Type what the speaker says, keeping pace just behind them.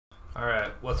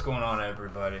Alright, what's going on,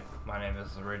 everybody? My name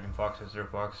is the Raging Fox, or Zero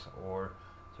Fox, or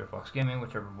Zero Fox Gaming,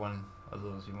 whichever one of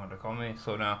those you want to call me.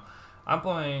 So now, I'm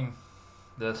playing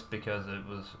this because it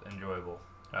was enjoyable.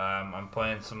 I'm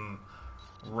playing some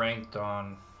ranked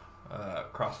on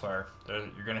Crossfire.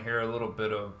 You're going to hear a little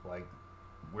bit of like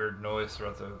weird noise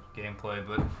throughout the gameplay,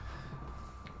 but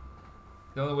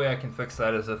the only way I can fix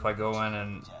that is if I go in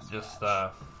and just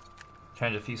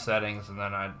change a few settings, and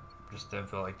then I just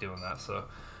didn't feel like doing that. So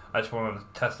I just wanted to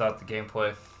test out the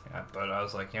gameplay, but I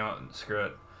was like, you know what, screw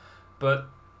it. But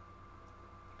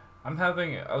I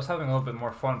was having a little bit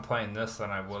more fun playing this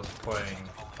than I was playing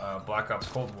Black Ops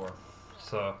Cold War.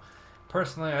 So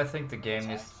personally, I think the game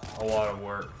needs a lot of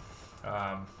work.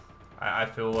 I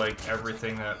feel like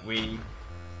everything that we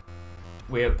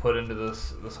have put into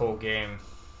this whole game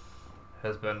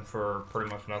has been for pretty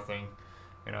much nothing.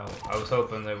 You know, I was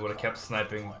hoping they would have kept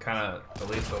sniping kind of at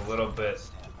least a little bit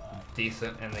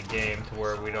decent in the game to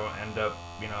where we don't end up,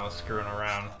 you know, screwing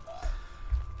around.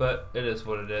 But it is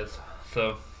what it is.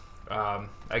 So,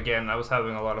 again, I was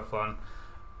having a lot of fun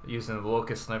using the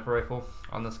Locust sniper rifle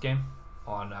on this game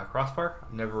on Crossfire.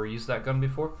 I've never used that gun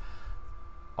before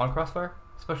on Crossfire,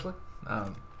 especially.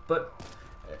 But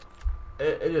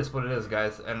it is what it is,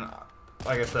 guys. And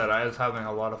like I said, I was having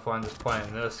a lot of fun just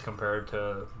playing this compared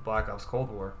to Black Ops Cold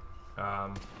War.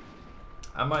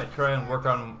 I might try and work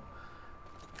on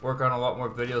a lot more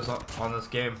videos on this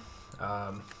game.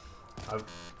 I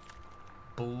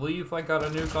believe I got a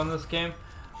nuke on this game.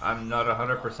 I'm not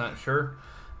 100% sure,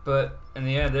 but in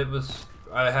the end,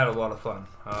 I had a lot of fun.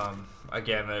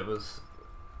 Again, it was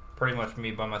pretty much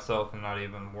me by myself and not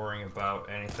even worrying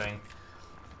about anything.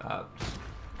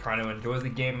 Trying to enjoy the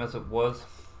game as it was.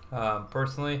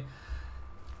 Personally,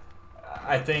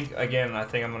 I think I'm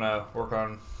gonna work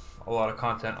on a lot of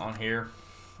content on here.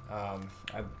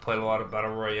 I've played a lot of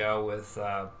Battle Royale with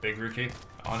Big Ruchi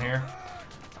on here,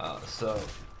 so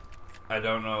I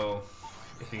don't know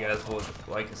if you guys would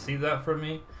like to see that from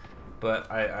me,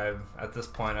 but I at this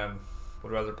point I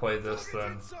would rather play this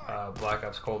than Black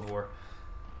Ops Cold War.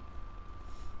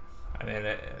 I mean,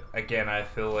 again, I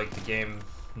feel like the game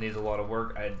needs a lot of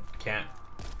work. I can't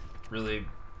really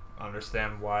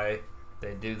understand why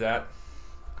they do that.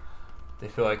 They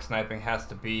feel like sniping has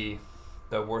to be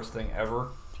the worst thing ever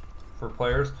for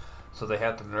players, so they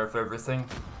have to nerf everything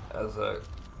as a,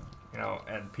 you know,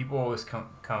 and people always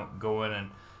go in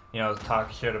and, you know,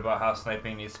 talk shit about how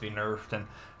sniping needs to be nerfed and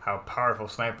how powerful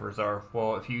snipers are.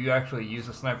 Well, if you actually use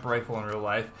a sniper rifle in real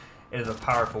life, it is a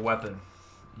powerful weapon.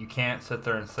 You can't sit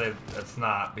there and say it's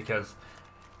not, because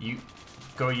you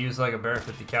go use like a Bear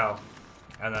 50 cal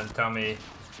and then tell me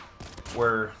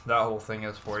where that whole thing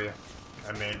is for you.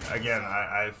 I mean, again,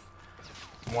 I've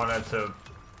wanted to,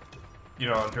 you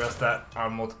know, address that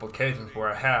on multiple occasions where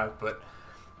I have, but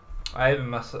I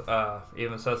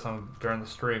even said some during the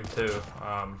stream too.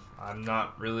 I'm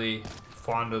not really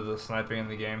fond of the sniping in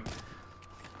the game.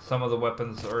 Some of the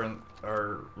weapons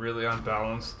are really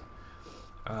unbalanced.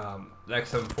 The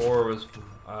XM4 was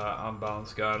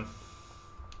unbalanced gun.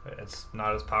 It's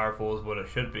not as powerful as what it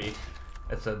should be.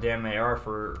 It's a damn AR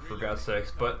for God's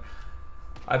sakes. But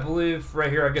I believe right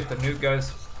here I get the nuke,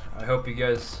 guys. I hope you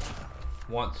guys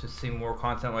want to see more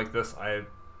content like this. I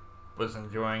was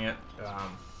enjoying it.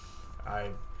 I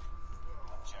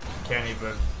can't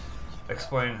even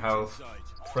explain how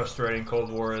frustrating Cold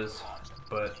War is,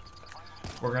 but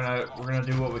we're gonna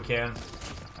do what we can.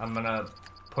 I'm gonna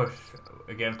push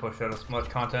out as much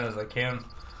content as I can,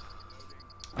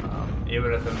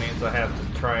 even if it means I have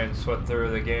to try and sweat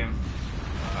through the game.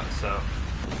 So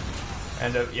I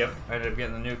ended up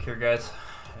getting the nuke here, guys,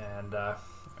 and I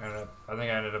think I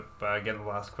ended up getting the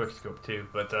last quick scope too.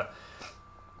 But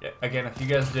yeah, again, if you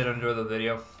guys did enjoy the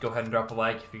video, go ahead and drop a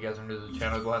like. If you guys are new to the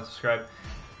channel, go ahead and subscribe,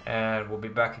 and we'll be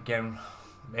back again,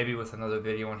 maybe with another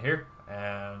video on here.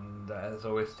 And as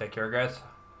always, take care, guys.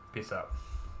 Peace out.